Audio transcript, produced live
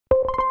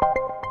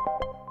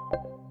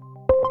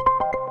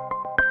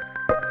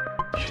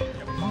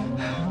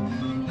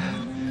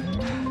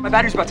My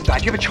battery's about to die.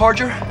 Do you have a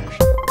charger?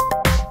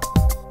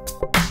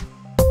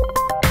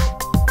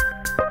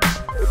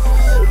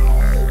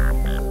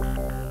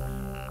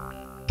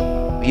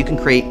 You can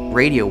create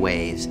radio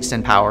waves,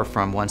 send power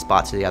from one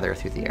spot to the other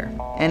through the air.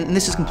 And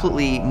this is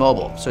completely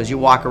mobile. So as you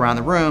walk around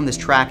the room, this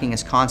tracking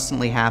is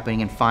constantly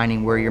happening and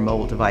finding where your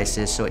mobile device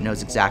is so it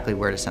knows exactly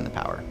where to send the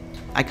power.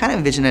 I kind of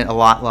envision it a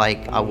lot like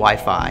a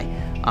Wi-Fi,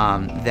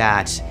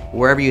 that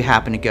wherever you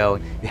happen to go,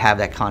 you have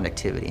that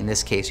connectivity. In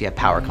this case, you have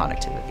power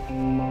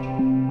connectivity.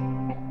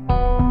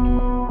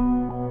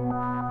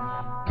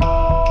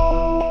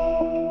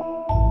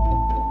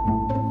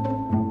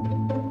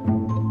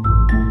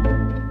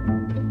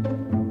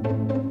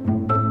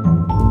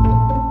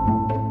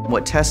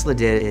 What Tesla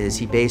did is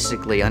he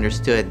basically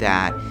understood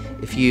that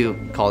if you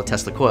call it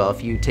Tesla coil,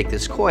 if you take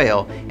this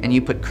coil and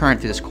you put current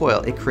through this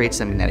coil, it creates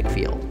a magnetic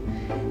field.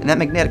 And that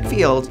magnetic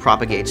field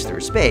propagates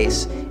through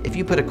space. If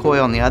you put a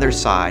coil on the other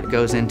side, it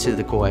goes into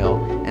the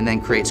coil and then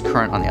creates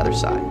current on the other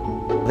side.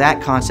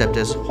 That concept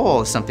as a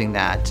whole is something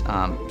that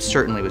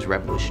certainly was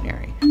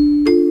revolutionary.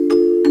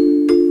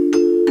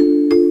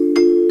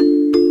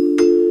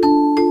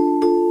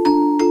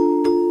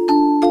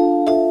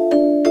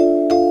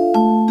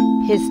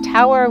 His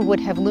tower would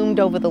have loomed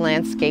over the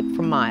landscape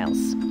for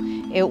miles.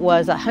 It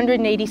was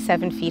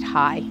 187 feet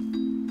high.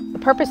 The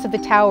purpose of the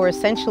tower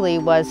essentially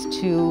was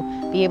to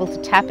be able to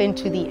tap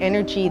into the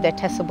energy that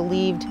Tesla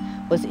believed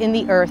was in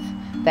the earth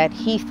that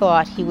he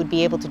thought he would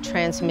be able to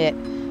transmit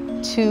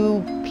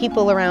to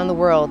people around the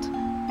world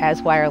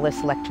as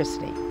wireless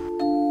electricity.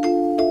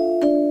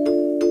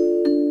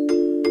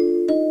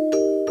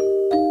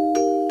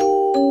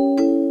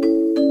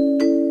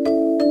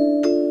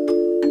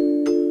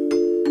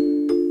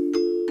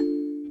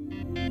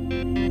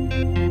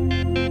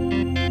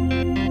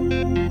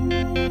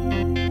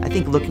 I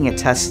think looking at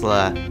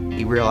Tesla,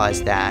 he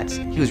realized that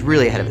he was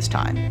really ahead of his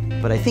time.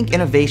 But I think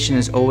innovation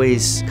is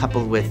always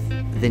coupled with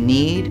the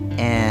need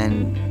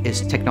and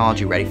is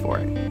technology ready for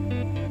it.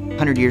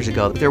 100 years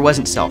ago, there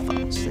wasn't cell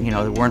phones,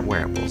 there weren't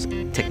wearables.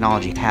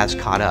 Technology has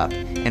caught up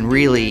and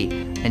really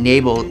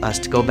enabled us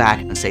to go back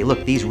and say,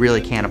 look, these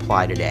really can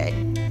apply today.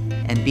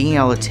 And being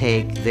able to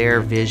take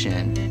their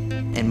vision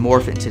and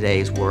morph it in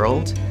today's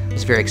world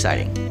is very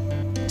exciting.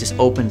 It just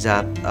opens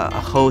up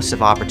a host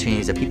of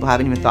opportunities that people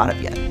haven't even thought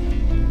of yet.